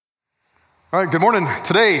All right, good morning.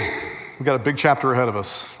 Today, we've got a big chapter ahead of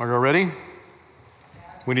us. Are you all ready?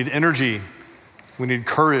 We need energy. We need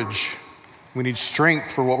courage. We need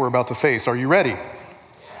strength for what we're about to face. Are you ready?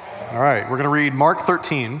 All right, we're going to read Mark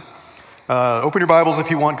 13. Open your Bibles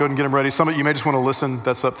if you want. Go ahead and get them ready. Some of you may just want to listen.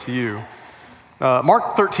 That's up to you.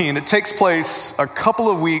 Mark 13, it takes place a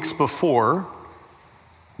couple of weeks before,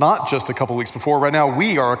 not just a couple of weeks before. Right now,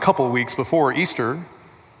 we are a couple of weeks before Easter.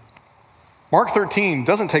 Mark 13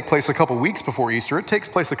 doesn't take place a couple weeks before Easter. It takes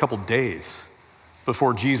place a couple days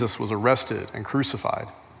before Jesus was arrested and crucified.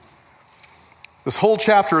 This whole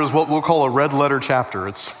chapter is what we'll call a red letter chapter.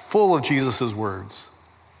 It's full of Jesus' words.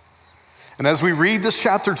 And as we read this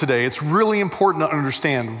chapter today, it's really important to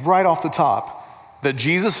understand right off the top that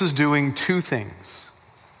Jesus is doing two things.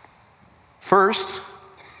 First,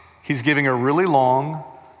 he's giving a really long,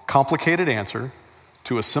 complicated answer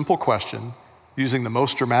to a simple question using the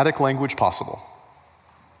most dramatic language possible,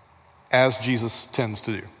 as Jesus tends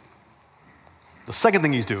to do. The second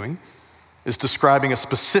thing he's doing is describing a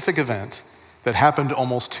specific event that happened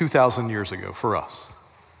almost 2,000 years ago for us.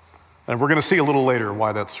 And we're going to see a little later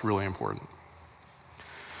why that's really important.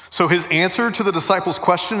 So his answer to the disciples'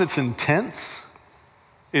 question, it's intense.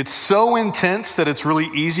 It's so intense that it's really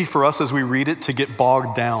easy for us as we read it to get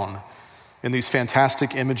bogged down in these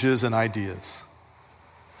fantastic images and ideas.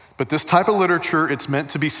 But this type of literature, it's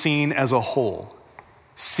meant to be seen as a whole.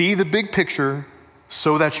 See the big picture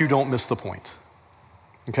so that you don't miss the point.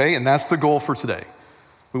 Okay, and that's the goal for today.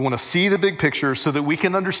 We want to see the big picture so that we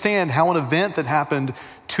can understand how an event that happened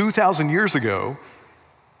 2,000 years ago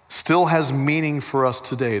still has meaning for us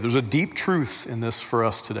today. There's a deep truth in this for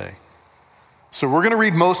us today. So we're going to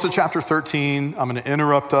read most of chapter 13. I'm going to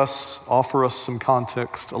interrupt us, offer us some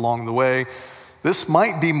context along the way. This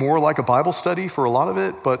might be more like a Bible study for a lot of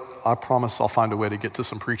it, but I promise I'll find a way to get to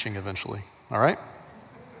some preaching eventually, all right?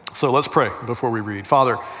 So let's pray before we read.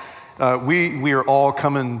 Father, we are all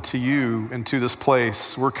coming to you and to this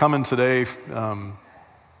place. We're coming today,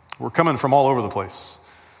 we're coming from all over the place,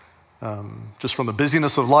 just from the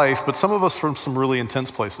busyness of life, but some of us from some really intense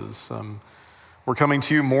places. We're coming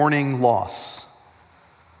to you mourning loss.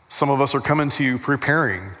 Some of us are coming to you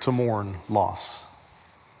preparing to mourn loss.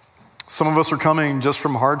 Some of us are coming just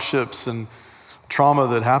from hardships and trauma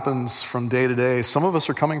that happens from day to day. Some of us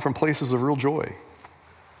are coming from places of real joy.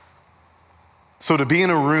 So to be in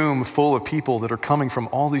a room full of people that are coming from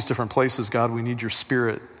all these different places, God, we need your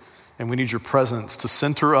spirit and we need your presence to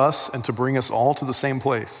center us and to bring us all to the same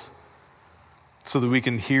place so that we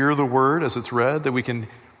can hear the word as it's read, that we can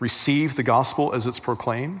receive the gospel as it's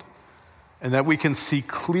proclaimed, and that we can see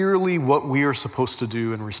clearly what we are supposed to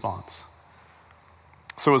do in response.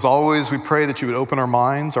 So as always, we pray that you would open our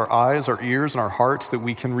minds, our eyes, our ears, and our hearts that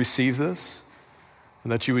we can receive this,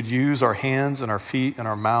 and that you would use our hands and our feet and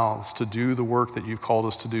our mouths to do the work that you've called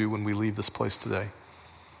us to do when we leave this place today.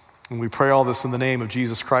 And we pray all this in the name of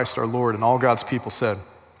Jesus Christ our Lord, and all God's people said,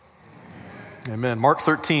 Amen. Mark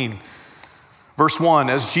 13, verse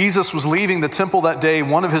 1, as Jesus was leaving the temple that day,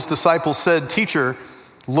 one of his disciples said, "Teacher,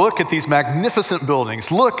 look at these magnificent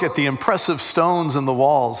buildings. Look at the impressive stones in the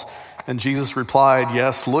walls." And Jesus replied,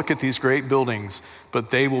 "Yes, look at these great buildings, but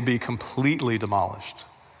they will be completely demolished.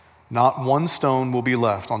 Not one stone will be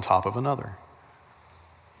left on top of another."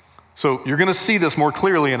 So you're going to see this more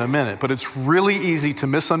clearly in a minute, but it's really easy to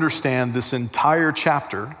misunderstand this entire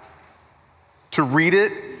chapter, to read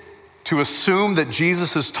it, to assume that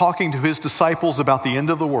Jesus is talking to his disciples about the end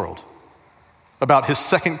of the world, about his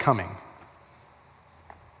second coming.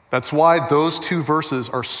 That's why those two verses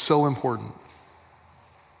are so important.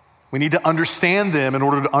 We need to understand them in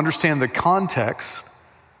order to understand the context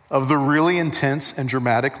of the really intense and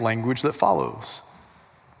dramatic language that follows.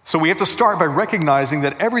 So we have to start by recognizing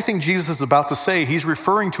that everything Jesus is about to say, he's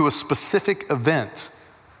referring to a specific event,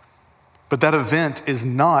 but that event is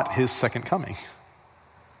not his second coming.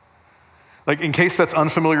 Like, in case that's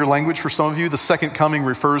unfamiliar language for some of you, the second coming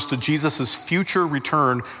refers to Jesus' future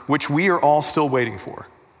return, which we are all still waiting for.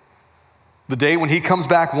 The day when he comes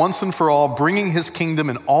back once and for all, bringing his kingdom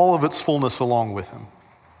in all of its fullness along with him.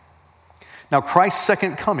 Now, Christ's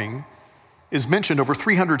second coming is mentioned over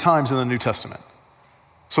 300 times in the New Testament.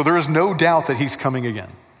 So there is no doubt that he's coming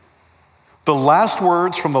again. The last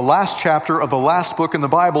words from the last chapter of the last book in the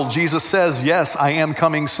Bible, Jesus says, "Yes, I am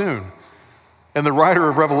coming soon." And the writer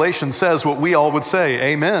of Revelation says what we all would say,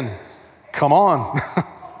 "Amen. Come on."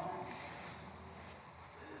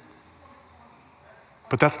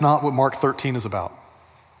 But that's not what Mark 13 is about.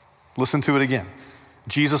 Listen to it again.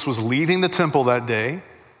 Jesus was leaving the temple that day,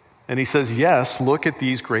 and he says, "Yes, look at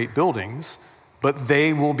these great buildings, but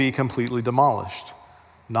they will be completely demolished.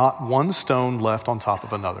 Not one stone left on top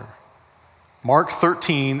of another." Mark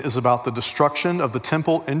 13 is about the destruction of the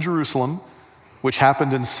temple in Jerusalem, which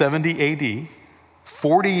happened in 70 AD,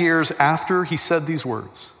 40 years after he said these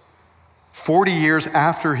words, 40 years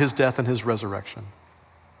after his death and his resurrection.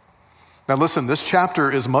 Now listen, this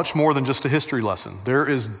chapter is much more than just a history lesson. There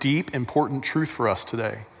is deep, important truth for us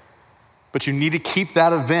today. But you need to keep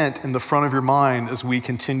that event in the front of your mind as we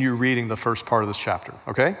continue reading the first part of this chapter,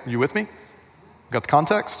 okay? You with me? Got the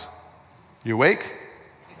context? You awake?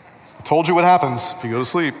 I told you what happens if you go to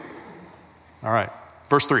sleep. All right,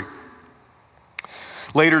 verse 3.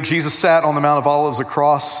 Later, Jesus sat on the Mount of Olives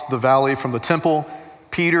across the valley from the temple.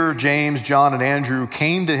 Peter, James, John, and Andrew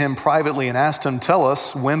came to him privately and asked him, "Tell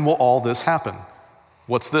us, when will all this happen?"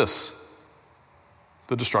 What's this?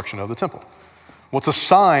 The destruction of the temple. What's a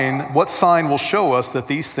sign? What sign will show us that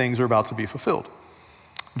these things are about to be fulfilled?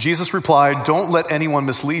 Jesus replied, "Don't let anyone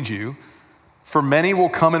mislead you, for many will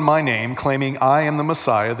come in my name, claiming I am the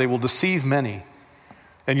Messiah. They will deceive many.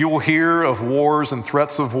 And you will hear of wars and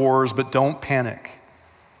threats of wars, but don't panic.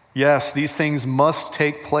 Yes, these things must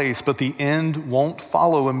take place, but the end won't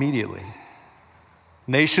follow immediately.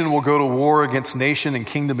 Nation will go to war against nation and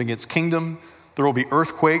kingdom against kingdom. There will be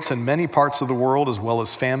earthquakes in many parts of the world as well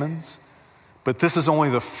as famines. But this is only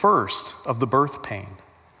the first of the birth pain.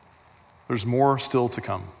 There's more still to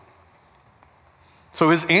come." So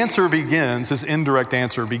his indirect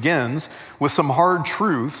answer begins with some hard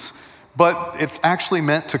truths, but it's actually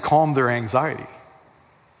meant to calm their anxiety.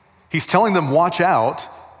 He's telling them, watch out,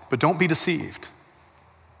 but don't be deceived.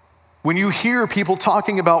 When you hear people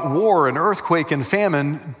talking about war and earthquake and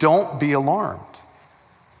famine, don't be alarmed.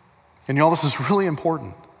 And y'all, this is really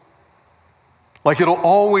important. Like, it'll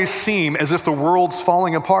always seem as if the world's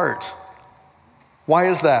falling apart. Why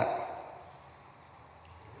is that?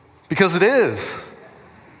 Because it is.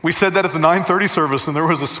 We said that at the 9:30 service, and there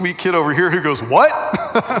was a sweet kid over here who goes, "What?"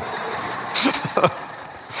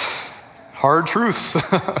 Hard truths.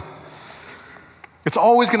 It's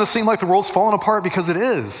always going to seem like the world's falling apart because it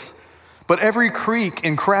is. But every creak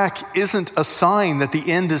and crack isn't a sign that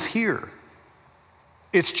the end is here.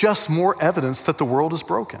 It's just more evidence that the world is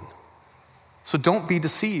broken. So don't be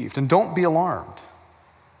deceived and don't be alarmed.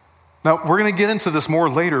 Now, we're going to get into this more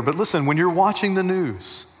later, but listen, when you're watching the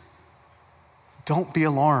news, don't be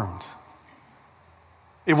alarmed.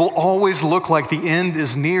 It will always look like the end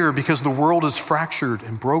is near because the world is fractured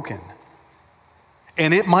and broken.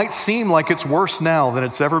 And it might seem like it's worse now than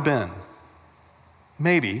it's ever been.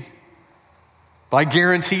 Maybe. But I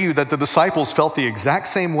guarantee you that the disciples felt the exact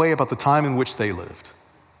same way about the time in which they lived.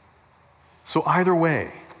 So either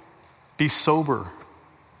way, be sober,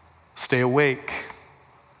 stay awake,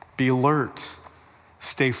 be alert,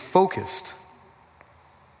 stay focused,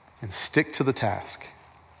 and stick to the task.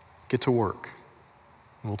 Get to work.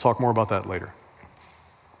 And we'll talk more about that later.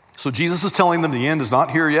 So Jesus is telling them the end is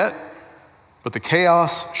not here yet, but the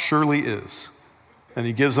chaos surely is. And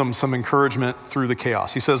he gives them some encouragement through the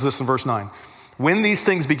chaos. He says this in verse 9. "When these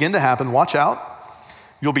things begin to happen, watch out.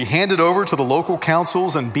 You'll be handed over to the local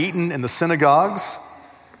councils and beaten in the synagogues.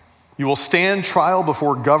 You will stand trial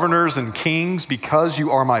before governors and kings because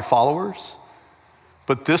you are my followers.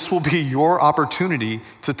 But this will be your opportunity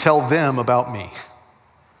to tell them about me.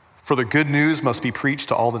 For the good news must be preached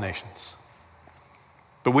to all the nations.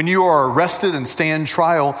 But when you are arrested and stand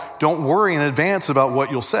trial, don't worry in advance about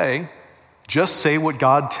what you'll say. Just say what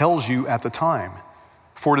God tells you at the time.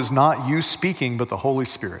 For it is not you speaking, but the Holy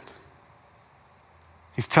Spirit."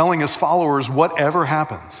 He's telling his followers, whatever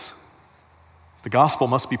happens, the gospel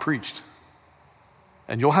must be preached.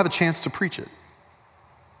 And you'll have a chance to preach it.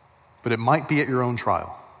 But it might be at your own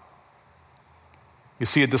trial. You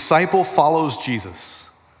see, a disciple follows Jesus,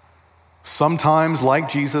 sometimes like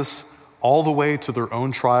Jesus, all the way to their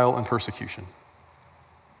own trial and persecution.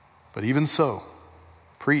 But even so,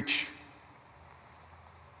 preach.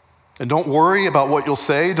 And don't worry about what you'll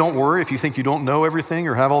say. Don't worry if you think you don't know everything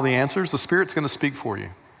or have all the answers. The Spirit's going to speak for you.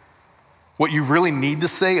 What you really need to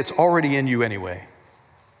say, it's already in you anyway.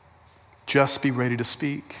 Just be ready to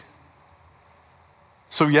speak.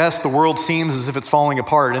 So yes, the world seems as if it's falling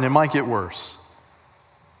apart, and it might get worse.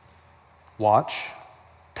 Watch,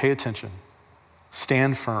 pay attention,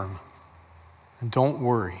 stand firm, and don't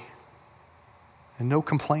worry. And no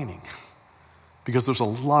complaining, because there's a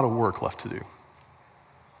lot of work left to do.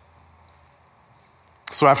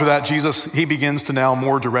 So after that, Jesus, he begins to now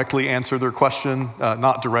more directly answer their question.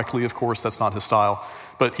 Not directly, of course, that's not his style,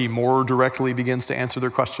 but he more directly begins to answer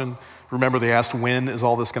their question. Remember, they asked, when is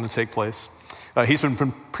all this going to take place? He's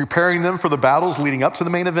been preparing them for the battles leading up to the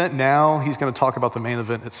main event. Now he's going to talk about the main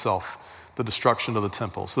event itself, the destruction of the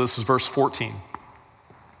temple. So this is verse 14.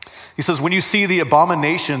 He says, when you see the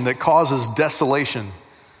abomination that causes desolation,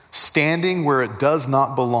 standing where it does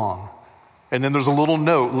not belong. And then there's a little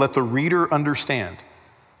note, let the reader understand.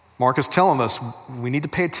 Mark is telling us we need to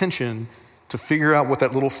pay attention to figure out what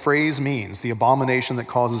that little phrase means, the abomination that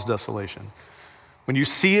causes desolation. When you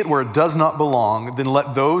see it where it does not belong, then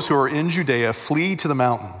let those who are in Judea flee to the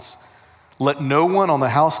mountains. Let no one on the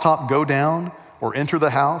housetop go down or enter the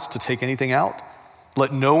house to take anything out.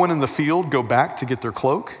 Let no one in the field go back to get their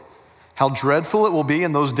cloak. How dreadful it will be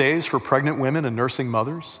in those days for pregnant women and nursing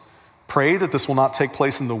mothers. Pray that this will not take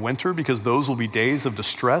place in the winter, because those will be days of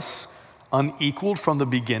distress, unequaled from the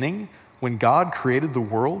beginning when God created the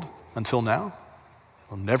world until now.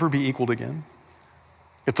 It will never be equaled again.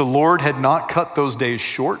 If the Lord had not cut those days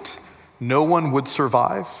short, no one would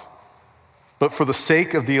survive. But for the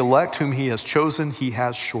sake of the elect whom he has chosen, he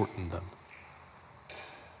has shortened them.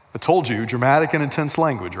 I told you, dramatic and intense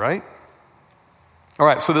language, right? All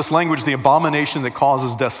right, so this language, the abomination that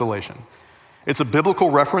causes desolation. It's a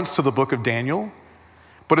biblical reference to the book of Daniel,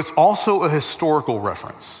 but it's also a historical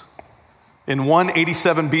reference. In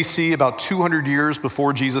 187 BC, about 200 years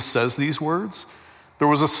before Jesus says these words, there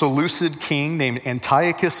was a Seleucid king named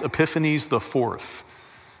Antiochus Epiphanes IV.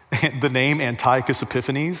 The name Antiochus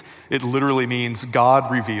Epiphanes, it literally means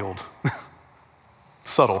God revealed.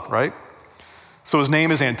 Subtle, right? So his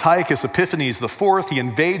name is Antiochus Epiphanes IV. He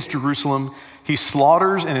invades Jerusalem. He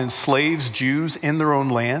slaughters and enslaves Jews in their own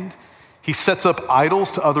land. He sets up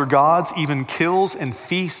idols to other gods, even kills and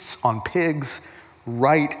feasts on pigs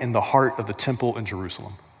right in the heart of the temple in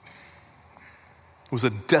Jerusalem. It was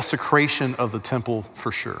a desecration of the temple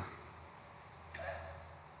for sure.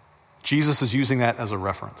 Jesus is using that as a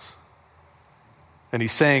reference. And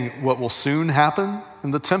he's saying what will soon happen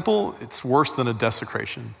in the temple, it's worse than a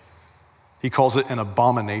desecration. He calls it an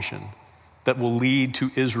abomination that will lead to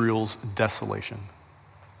Israel's desolation.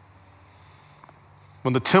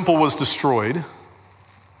 When the temple was destroyed,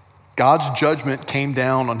 God's judgment came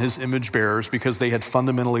down on his image bearers because they had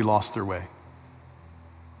fundamentally lost their way,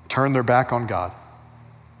 turned their back on God.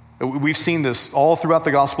 We've seen this all throughout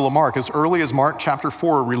the Gospel of Mark. As early as Mark chapter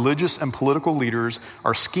 4, religious and political leaders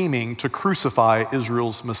are scheming to crucify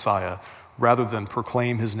Israel's Messiah rather than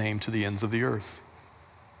proclaim his name to the ends of the earth.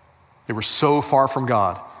 They were so far from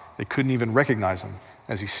God, they couldn't even recognize him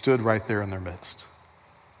as he stood right there in their midst.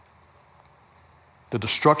 The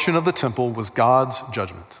destruction of the temple was God's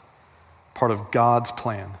judgment, part of God's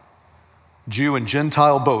plan. Jew and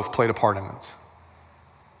Gentile both played a part in it.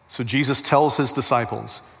 So Jesus tells his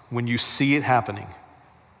disciples, when you see it happening,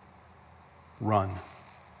 run.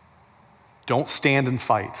 Don't stand and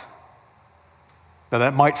fight. Now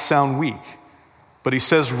that might sound weak, but he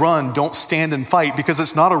says run, don't stand and fight, because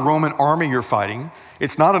it's not a Roman army you're fighting.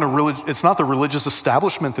 It's not the religious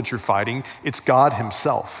establishment that you're fighting. It's God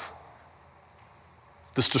himself.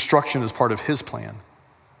 This destruction is part of his plan.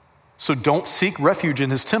 So don't seek refuge in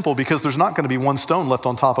his temple, because there's not going to be one stone left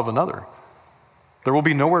on top of another. There will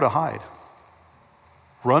be nowhere to hide.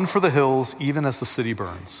 Run for the hills, even as the city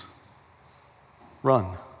burns. Run.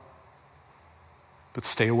 But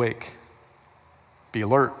stay awake. Be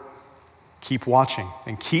alert. Keep watching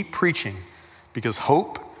and keep preaching, because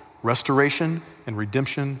hope, restoration, and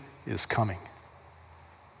redemption is coming.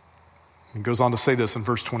 He goes on to say this in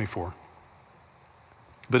verse 24.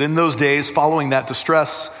 But in those days following that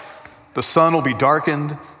distress, the sun will be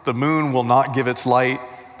darkened, the moon will not give its light,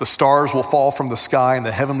 the stars will fall from the sky, and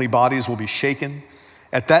the heavenly bodies will be shaken.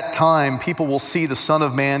 At that time, people will see the Son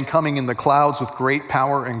of Man coming in the clouds with great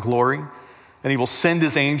power and glory, and he will send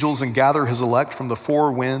his angels and gather his elect from the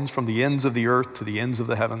four winds, from the ends of the earth to the ends of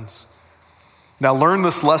the heavens. Now learn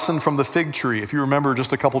this lesson from the fig tree. If you remember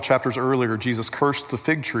just a couple chapters earlier, Jesus cursed the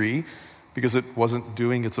fig tree because it wasn't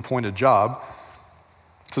doing its appointed job.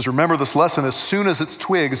 It says, remember this lesson, as soon as its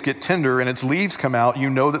twigs get tender and its leaves come out, you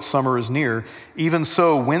know that summer is near. Even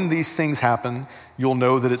so, when these things happen, you'll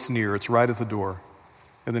know that it's near. It's right at the door.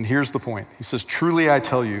 And then here's the point. He says, truly I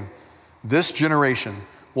tell you, this generation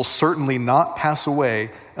will certainly not pass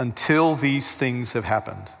away until these things have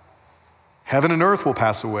happened. Heaven and earth will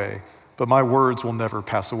pass away, but my words will never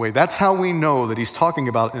pass away. That's how we know that he's talking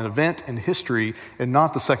about an event in history and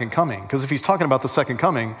not the second coming. Because if he's talking about the second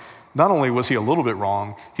coming, not only was he a little bit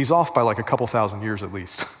wrong, he's off by like a couple thousand years at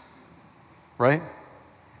least, right?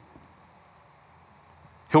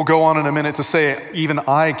 He'll go on in a minute to say, even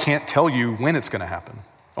I can't tell you when it's going to happen.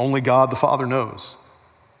 Only God the Father knows.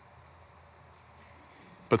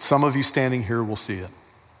 But some of you standing here will see it.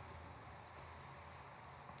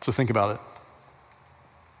 So think about it.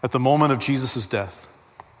 At the moment of Jesus' death,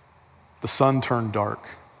 the sun turned dark.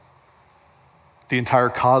 The entire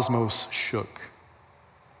cosmos shook.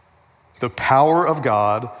 The power of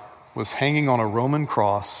God was hanging on a Roman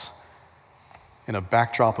cross in a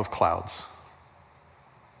backdrop of clouds.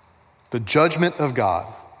 The judgment of God,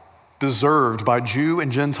 deserved by Jew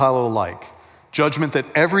and Gentile alike, judgment that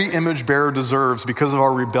every image bearer deserves because of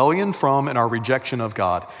our rebellion from and our rejection of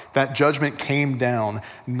God. That judgment came down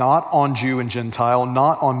not on Jew and Gentile,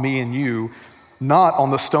 not on me and you, not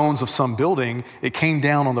on the stones of some building. It came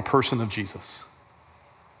down on the person of Jesus.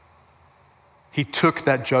 He took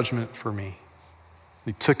that judgment for me.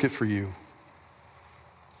 He took it for you.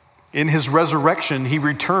 In his resurrection, he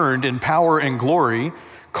returned in power and glory,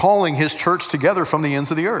 calling his church together from the ends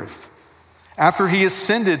of the earth. After he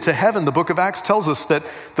ascended to heaven, the book of Acts tells us that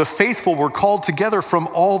the faithful were called together from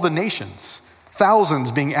all the nations, thousands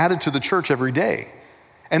being added to the church every day.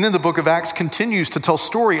 And then the book of Acts continues to tell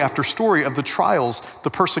story after story of the trials, the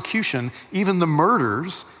persecution, even the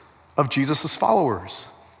murders of Jesus' followers.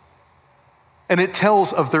 And it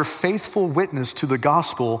tells of their faithful witness to the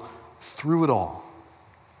gospel through it all.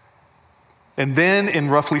 And then in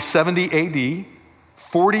roughly 70 AD,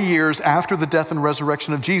 40 years after the death and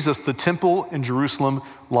resurrection of Jesus, the temple in Jerusalem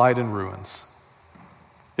lied in ruins.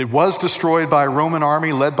 It was destroyed by a Roman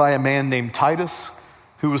army led by a man named Titus,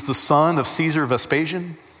 who was the son of Caesar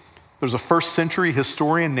Vespasian. There's a first century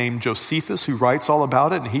historian named Josephus who writes all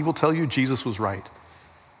about it, and he will tell you Jesus was right.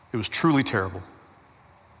 It was truly terrible.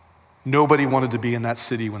 Nobody wanted to be in that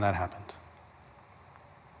city when that happened.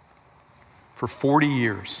 For 40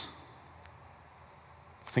 years,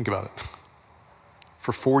 think about it.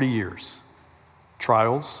 For 40 years,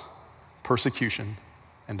 trials, persecution,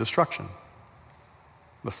 and destruction.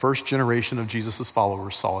 The first generation of Jesus'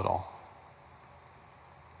 followers saw it all.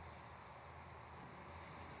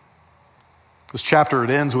 This chapter, it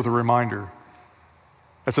ends with a reminder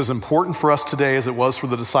that's as important for us today as it was for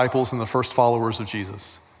the disciples and the first followers of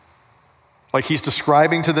Jesus. Like he's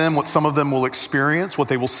describing to them what some of them will experience, what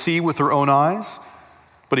they will see with their own eyes,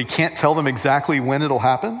 but he can't tell them exactly when it'll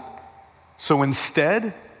happen. So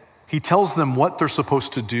instead, he tells them what they're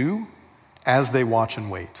supposed to do as they watch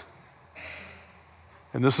and wait.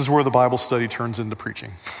 And this is where the Bible study turns into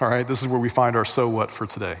preaching, all right? This is where we find our so what for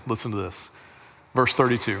today. Listen to this. Verse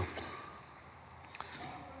 32.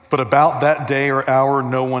 But about that day or hour,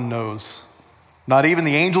 no one knows. Not even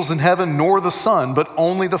the angels in heaven, nor the Son, but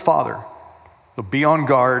only the Father. So be on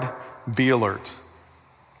guard, be alert.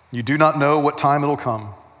 You do not know what time it'll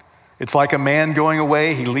come. It's like a man going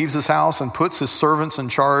away. He leaves his house and puts his servants in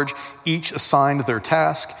charge, each assigned their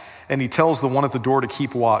task, and he tells the one at the door to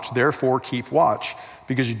keep watch. Therefore, keep watch,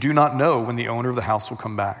 because you do not know when the owner of the house will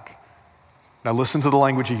come back. Now listen to the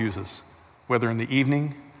language he uses, whether in the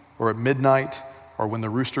evening or at midnight or when the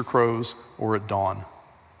rooster crows or at dawn.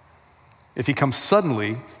 If he comes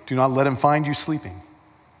suddenly, do not let him find you sleeping.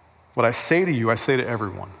 What I say to you, I say to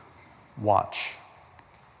everyone, watch.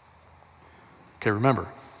 Okay, remember,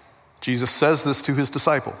 Jesus says this to his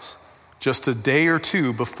disciples just a day or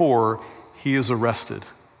two before he is arrested.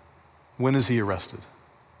 When is he arrested?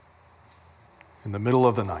 In the middle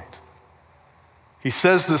of the night. He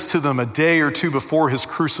says this to them a day or two before his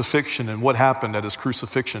crucifixion, and what happened at his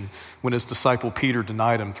crucifixion when his disciple Peter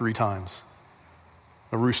denied him 3 times.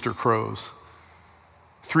 A rooster crows.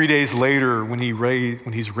 3 days later, when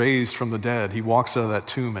he's raised from the dead, he walks out of that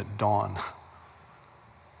tomb at dawn.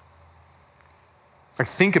 Like,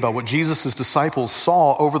 think about what Jesus' disciples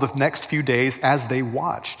saw over the next few days as they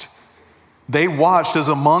watched. They watched as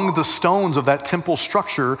among the stones of that temple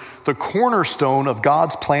structure, the cornerstone of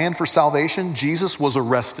God's plan for salvation, Jesus was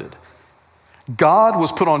arrested. God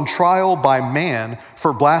was put on trial by man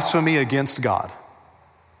for blasphemy against God.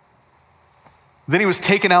 Then he was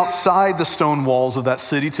taken outside the stone walls of that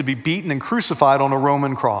city to be beaten and crucified on a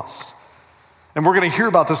Roman cross. And we're going to hear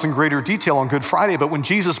about this in greater detail on Good Friday, but when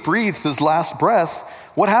Jesus breathed his last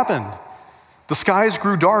breath, what happened? The skies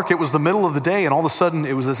grew dark. It was the middle of the day, and all of a sudden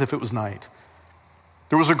it was as if it was night.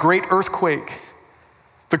 There was a great earthquake.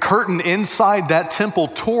 The curtain inside that temple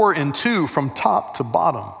tore in two from top to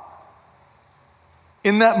bottom.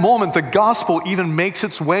 In that moment, the gospel even makes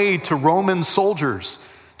its way to Roman soldiers,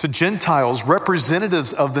 to Gentiles,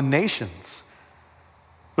 representatives of the nations.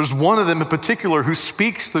 There's one of them in particular who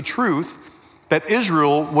speaks the truth that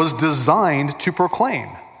Israel was designed to proclaim.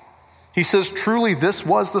 He says, truly, this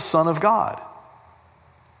was the Son of God.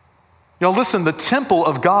 Now listen, the temple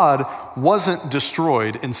of God wasn't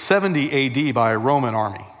destroyed in 70 AD by a Roman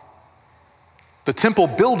army. The temple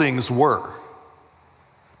buildings were.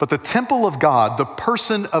 But the temple of God, the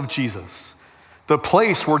person of Jesus, the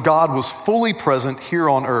place where God was fully present here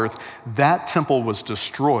on earth, that temple was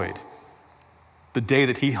destroyed the day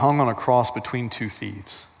that he hung on a cross between 2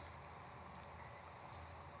 thieves.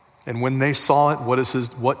 And when they saw it,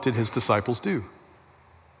 what did his disciples do?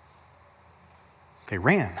 They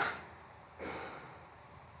ran.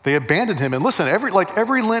 They abandoned him. And listen, every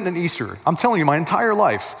Lent and Easter, I'm telling you, my entire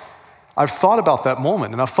life, I've thought about that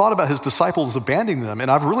moment, and I've thought about his disciples abandoning them,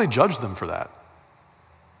 and I've really judged them for that.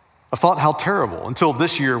 I thought how terrible, until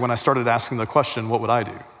this year when I started asking the question, what would I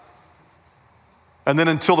do? And then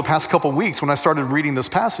until the past couple weeks when I started reading this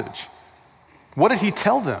passage. What did he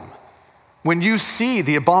tell them? When you see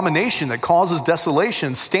the abomination that causes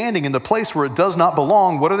desolation standing in the place where it does not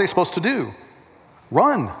belong, what are they supposed to do?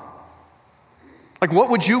 Run. Like,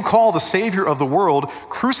 what would you call the Savior of the world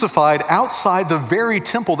crucified outside the very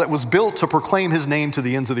temple that was built to proclaim his name to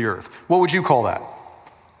the ends of the earth? What would you call that?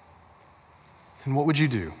 And what would you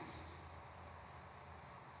do?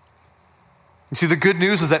 You see, the good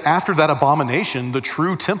news is that after that abomination, the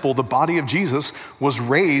true temple, the body of Jesus, was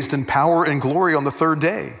raised in power and glory on the third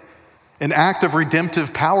day. An act of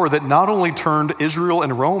redemptive power that not only turned Israel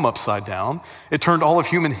and Rome upside down, it turned all of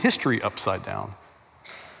human history upside down.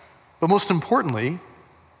 But most importantly,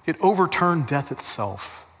 it overturned death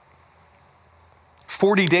itself.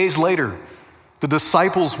 40 days later, the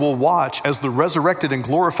disciples will watch as the resurrected and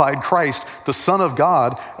glorified Christ, the Son of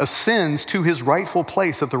God, ascends to his rightful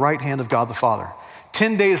place at the right hand of God the Father.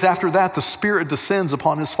 10 days after that, the Spirit descends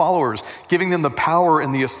upon his followers, giving them the power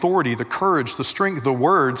and the authority, the courage, the strength, the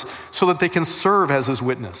words, so that they can serve as his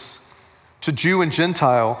witness to Jew and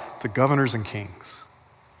Gentile, to governors and kings.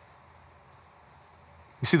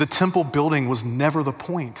 You see, the temple building was never the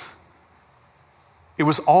point. It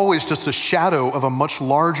was always just a shadow of a much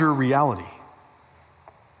larger reality.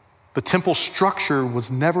 The temple structure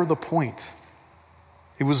was never the point.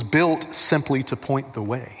 It was built simply to point the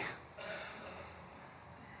way.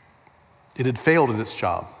 It had failed at its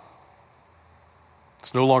job.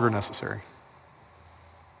 It's no longer necessary.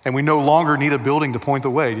 And we no longer need a building to point the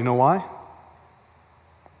way. Do you know why?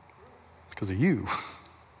 Because of you.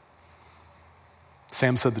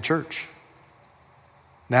 Sam said the church.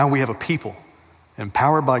 Now we have a people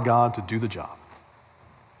empowered by God to do the job.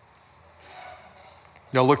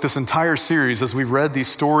 Look, this entire series, as we've read these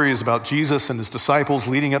stories about Jesus and his disciples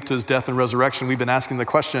leading up to his death and resurrection, we've been asking the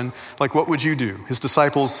question, like, what would you do? His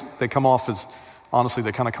disciples, they kind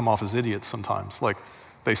of come off as idiots sometimes. Like,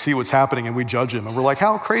 they see what's happening and we judge him and we're like,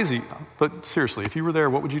 how crazy? But seriously, if you were there,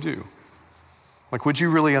 what would you do? Like, would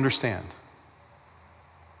you really understand?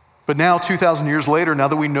 But now, 2,000 years later, now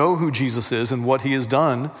that we know who Jesus is and what he has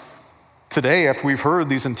done, today, after we've heard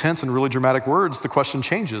these intense and really dramatic words, the question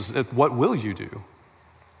changes. What will you do?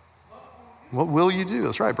 What will you do?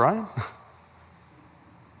 That's right, Brian.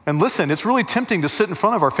 And listen, it's really tempting to sit in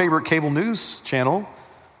front of our favorite cable news channel,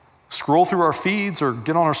 scroll through our feeds or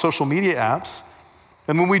get on our social media apps.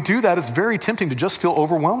 And when we do that, it's very tempting to just feel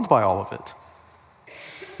overwhelmed by all of it.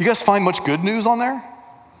 You guys find much good news on there?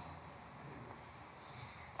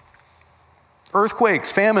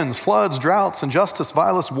 Earthquakes, famines, floods, droughts, injustice,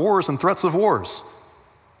 violence, wars, and threats of wars.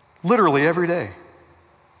 Literally every day.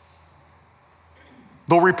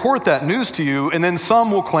 They'll report that news to you, and then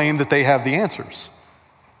some will claim that they have the answers.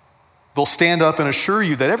 They'll stand up and assure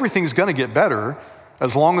you that everything's going to get better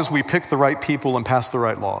as long as we pick the right people and pass the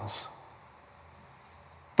right laws.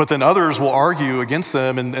 But then others will argue against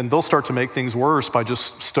them, and they'll start to make things worse by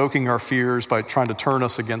just stoking our fears, by trying to turn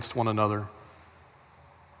us against one another.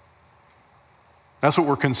 That's what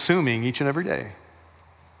we're consuming each and every day.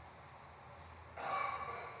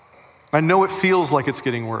 I know it feels like it's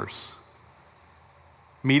getting worse.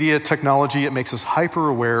 Media, technology, it makes us hyper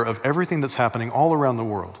aware of everything that's happening all around the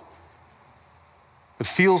world. It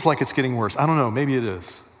feels like it's getting worse. I don't know, maybe it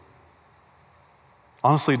is.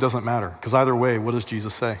 Honestly, it doesn't matter, because either way, what does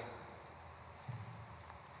Jesus say?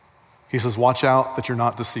 He says, watch out that you're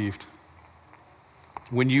not deceived.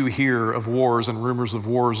 When you hear of wars and rumors of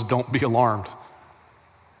wars, don't be alarmed.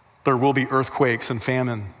 There will be earthquakes and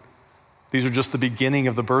famine. These are just the beginning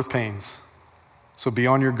of the birth pains. So be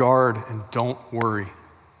on your guard and don't worry.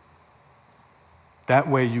 That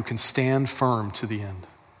way you can stand firm to the end.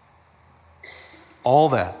 All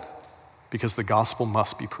that because the gospel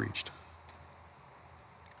must be preached.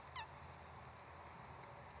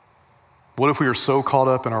 What if we are so caught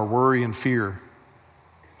up in our worry and fear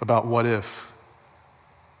about what if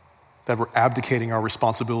that we're abdicating our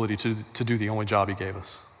responsibility to do the only job he gave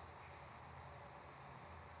us?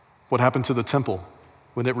 What happened to the temple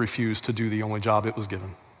when it refused to do the only job it was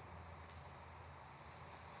given?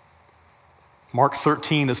 Mark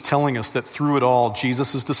 13 is telling us that through it all,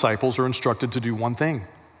 Jesus' disciples are instructed to do one thing: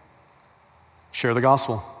 share the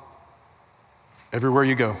gospel everywhere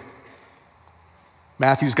you go.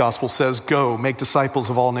 Matthew's gospel says, go, make disciples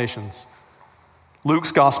of all nations.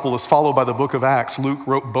 Luke's gospel is followed by the book of Acts. Luke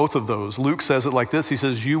wrote both of those. Luke says it like this. He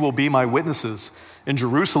says, you will be my witnesses in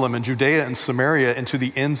Jerusalem and Judea and Samaria and to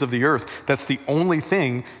the ends of the earth. That's the only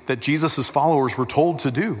thing that Jesus' followers were told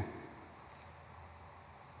to do.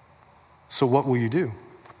 So what will you do?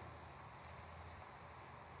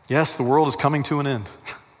 Yes, the world is coming to an end.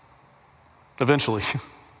 Eventually.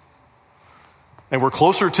 And we're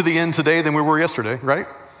closer to the end today than we were yesterday, right?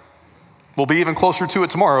 We'll be even closer to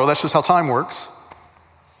it tomorrow. That's just how time works.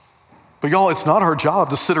 But y'all, it's not our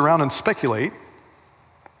job to sit around and speculate,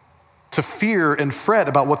 to fear and fret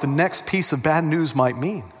about what the next piece of bad news might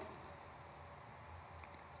mean.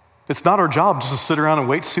 It's not our job just to sit around and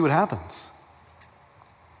wait to see what happens.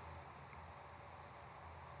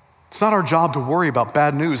 It's not our job to worry about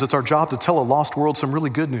bad news. It's our job to tell a lost world some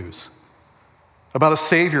really good news about a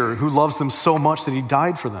Savior who loves them so much that he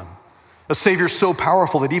died for them. A Savior so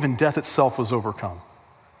powerful that even death itself was overcome.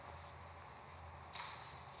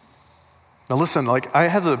 Now listen, I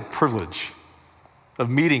have the privilege of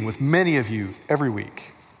meeting with many of you every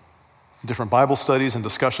week, different Bible studies and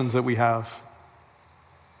discussions that we have.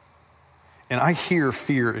 And I hear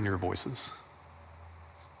fear in your voices.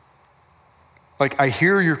 I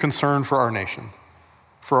hear your concern for our nation,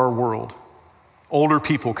 for our world. Older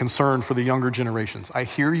people concerned for the younger generations. I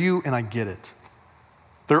hear you and I get it.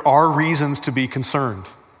 There are reasons to be concerned.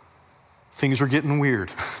 Things are getting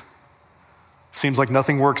weird. Seems like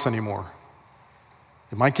nothing works anymore.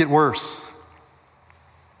 It might get worse.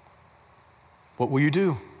 What will you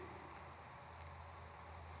do?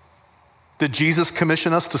 Did Jesus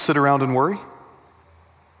commission us to sit around and worry?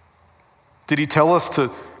 Did he tell us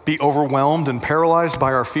to be overwhelmed and paralyzed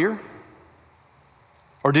by our fear?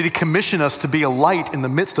 Or did he commission us to be a light in the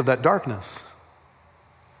midst of that darkness?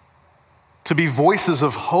 To be voices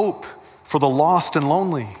of hope for the lost and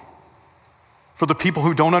lonely, for the people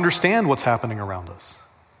who don't understand what's happening around us.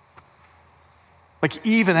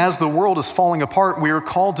 Even as the world is falling apart, we are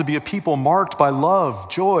called to be a people marked by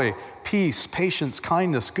love, joy, peace, patience,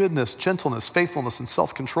 kindness, goodness, gentleness, faithfulness, and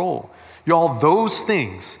self-control. Y'all, those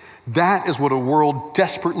things, that is what a world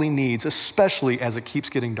desperately needs, especially as it keeps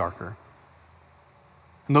getting darker.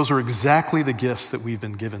 And those are exactly the gifts that we've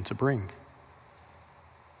been given to bring.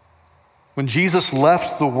 When Jesus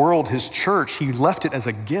left the world, his church, he left it as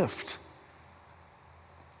a gift.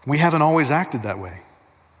 We haven't always acted that way.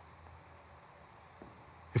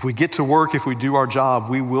 If we get to work, if we do our job,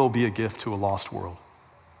 we will be a gift to a lost world.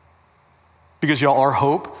 Because y'all, our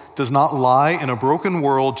hope does not lie in a broken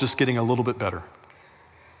world just getting a little bit better.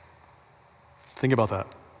 Think about that.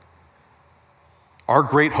 Our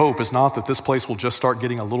great hope is not that this place will just start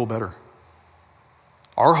getting a little better.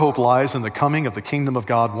 Our hope lies in the coming of the kingdom of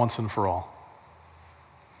God once and for all.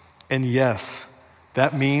 And yes,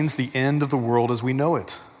 that means the end of the world as we know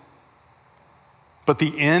it. But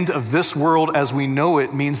the end of this world as we know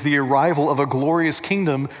it means the arrival of a glorious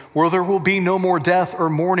kingdom where there will be no more death or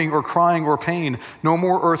mourning or crying or pain, no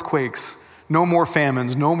more earthquakes, no more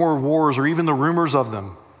famines, no more wars or even the rumors of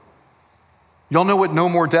them. Y'all know what no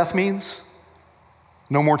more death means?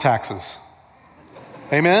 No more taxes.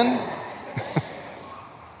 Amen?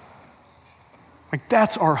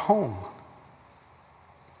 That's our home.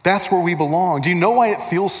 That's where we belong. Do you know why it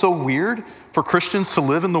feels so weird for Christians to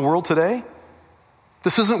live in the world today?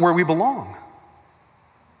 This isn't where we belong.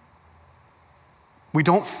 We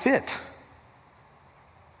don't fit.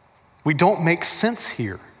 We don't make sense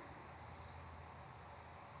here.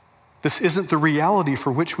 This isn't the reality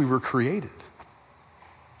for which we were created.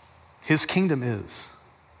 His kingdom is.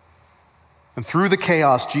 And through the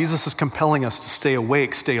chaos, Jesus is compelling us to stay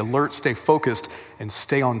awake, stay alert, stay focused, and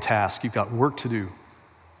stay on task. You've got work to do.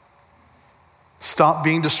 Stop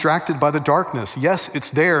being distracted by the darkness. Yes, it's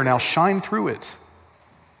there. Now shine through it.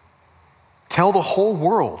 Tell the whole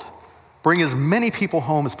world. Bring as many people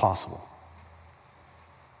home as possible.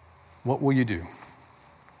 What will you do?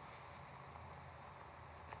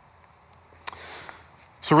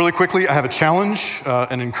 So really quickly, I have a challenge,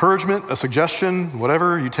 an encouragement, a suggestion,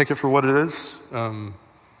 whatever. You take it for what it is.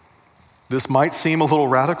 This might seem a little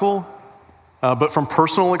radical, but from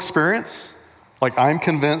personal experience, I'm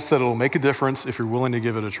convinced that it'll make a difference if you're willing to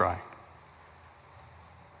give it a try.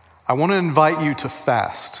 I want to invite you to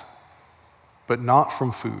fast, but not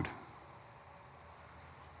from food.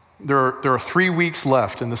 There are 3 weeks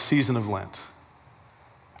left in the season of Lent.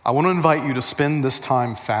 I want to invite you to spend this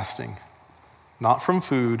time fasting, not from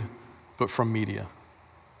food, but from media,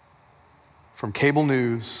 from cable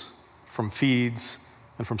news, from feeds,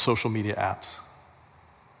 and from social media apps.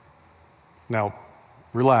 Now,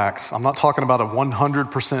 relax. I'm not talking about a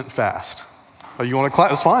 100% fast. Oh, you want to clap?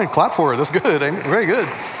 That's fine. Clap for it. That's good. Very good.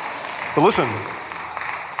 But listen,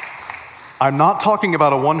 I'm not talking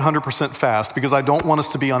about a 100% fast because I don't want us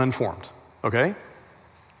to be uninformed, okay?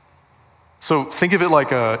 So think of it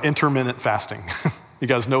like intermittent fasting. You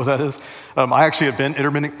guys know what that is? I actually have been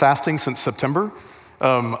intermittent fasting since September.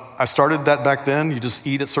 I started that back then. You just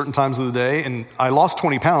eat at certain times of the day, and I lost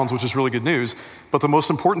 20 pounds, which is really good news. But the most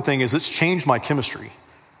important thing is it's changed my chemistry.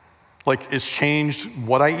 Like, it's changed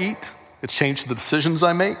what I eat. It's changed the decisions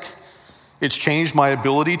I make. It's changed my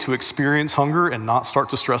ability to experience hunger and not start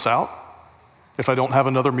to stress out. If I don't have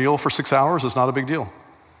another meal for 6 hours, it's not a big deal.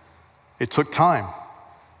 It took time,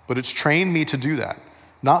 but it's trained me to do that.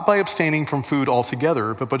 Not by abstaining from food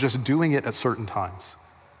altogether, but by just doing it at certain times.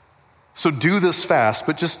 So do this fast,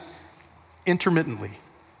 but just intermittently.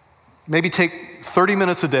 Maybe take 30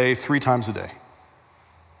 minutes a day, 3 times a day.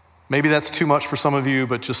 Maybe that's too much for some of you,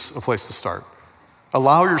 but just a place to start.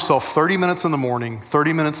 Allow yourself 30 minutes in the morning,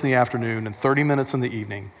 30 minutes in the afternoon, and 30 minutes in the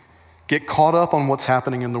evening. Get caught up on what's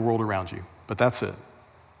happening in the world around you, but that's it.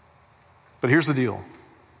 But here's the deal.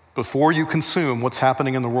 Before you consume what's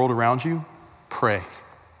happening in the world around you, pray.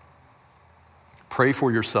 Pray for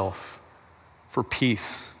yourself, for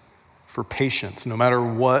peace, for patience, no matter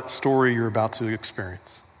what story you're about to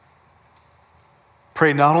experience.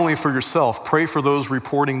 Pray not only for yourself, pray for those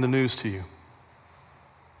reporting the news to you.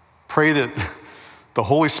 Pray that the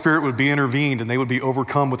Holy Spirit would be intervened and they would be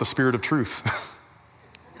overcome with the spirit of truth.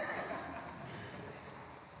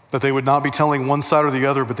 That they would not be telling one side or the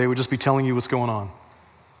other, but they would just be telling you what's going on.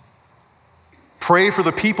 Pray for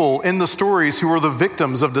the people in the stories who are the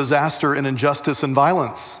victims of disaster and injustice and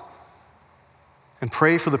violence. And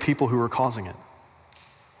pray for the people who are causing it.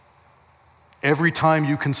 Every time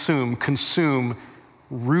you consume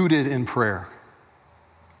rooted in prayer.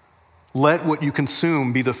 Let what you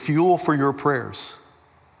consume be the fuel for your prayers.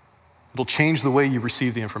 It'll change the way you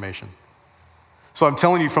receive the information. So I'm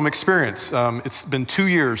telling you from experience, it's been 2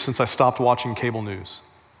 years since I stopped watching cable news.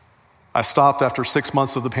 I stopped after 6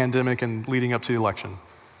 months of the pandemic and leading up to the election.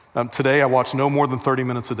 Today I watch no more than 30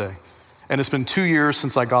 minutes a day. And it's been 2 years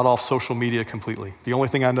since I got off social media completely. The only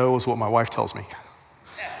thing I know is what my wife tells me.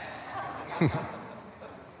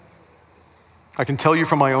 I can tell you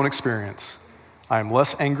from my own experience, I am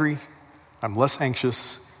less angry, I'm less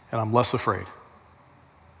anxious, and I'm less afraid.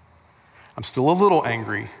 I'm still a little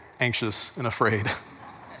angry, anxious, and afraid,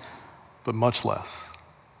 but much less.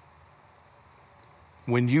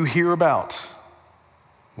 When you hear about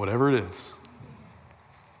whatever it is,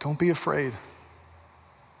 don't be afraid.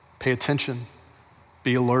 Pay attention,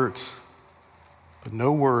 be alert, but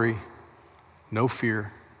no worry, no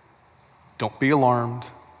fear. Don't be alarmed.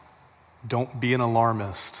 Don't be an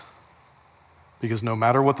alarmist. Because no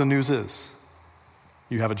matter what the news is,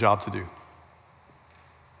 you have a job to do.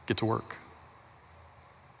 Get to work.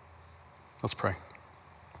 Let's pray.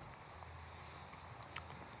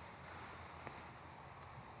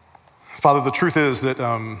 Father, the truth is that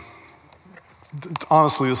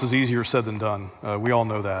honestly, this is easier said than done. We all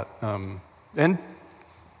know that. And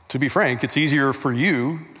to be frank, it's easier for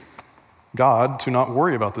you, God, to not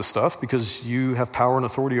worry about this stuff because you have power and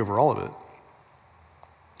authority over all of it.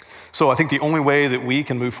 So I think the only way that we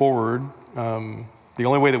can move forward, the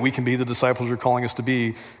only way that we can be the disciples you're calling us to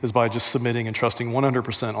be is by just submitting and trusting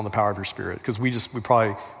 100% on the power of your Spirit, because we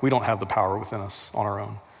don't have the power within us on our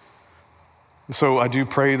own. And so I do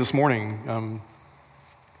pray this morning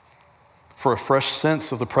for a fresh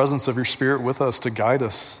sense of the presence of your Spirit with us to guide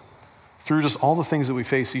us through just all the things that we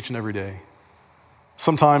face each and every day.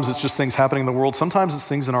 Sometimes it's just things happening in the world. Sometimes it's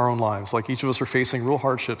things in our own lives. Like each of us are facing real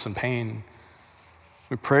hardships and pain.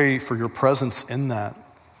 We pray for your presence in that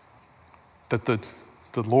the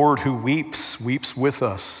Lord who weeps with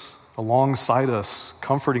us, alongside us,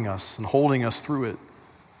 comforting us and holding us through it,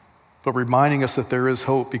 but reminding us that there is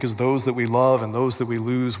hope because those that we love and those that we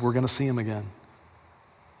lose, we're going to see them again.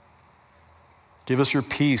 Give us your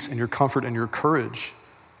peace and your comfort and your courage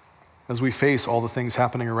as we face all the things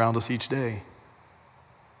happening around us each day.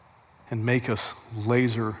 And make us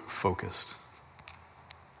laser focused.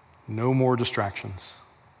 No more distractions.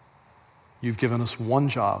 You've given us one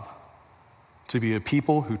job, to be a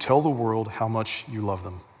people who tell the world how much you love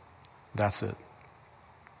them. That's it.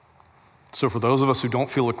 So for those of us who don't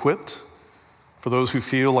feel equipped, for those who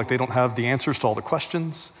feel like they don't have the answers to all the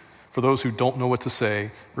questions, for those who don't know what to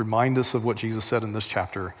say, remind us of what Jesus said in this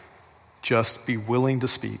chapter. Just be willing to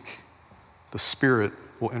speak. The Spirit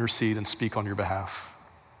will intercede and speak on your behalf.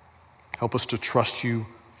 Help us to trust you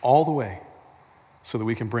all the way so that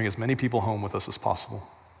we can bring as many people home with us as possible.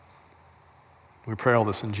 We pray all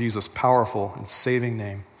this in Jesus' powerful and saving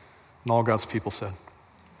name. And all God's people said,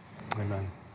 amen.